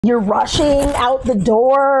you're rushing out the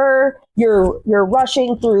door, you're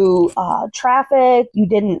rushing through traffic, you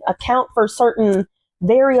didn't account for certain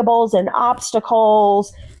variables and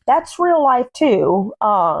obstacles. That's real life too.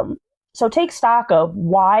 So take stock of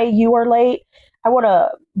why you are late. I want to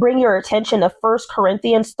bring your attention to 1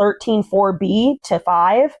 Corinthians 13:4b to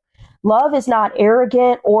 5. Love is not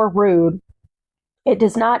arrogant or rude. It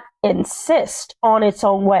does not insist on its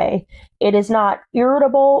own way. It is not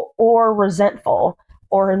irritable or resentful.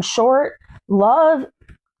 Or in short, love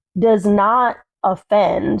does not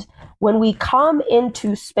offend. When we come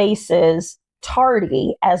into spaces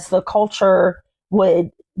tardy, as the culture would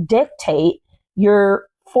dictate, you're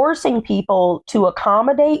forcing people to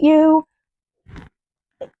accommodate you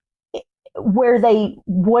where they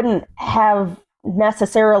wouldn't have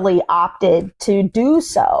necessarily opted to do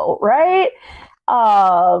so, right?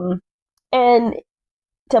 And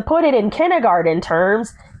to put it in kindergarten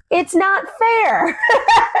terms, it's not fair.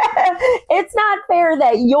 It's not fair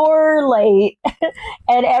that you're late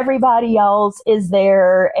and everybody else is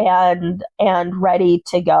there and ready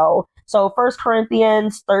to go. So 1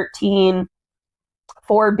 Corinthians 13,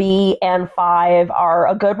 4b and 5 are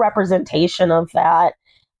a good representation of that.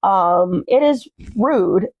 It is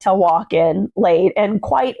rude to walk in late and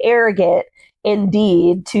quite arrogant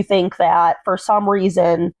indeed to think that for some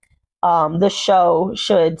reason the show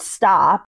should stop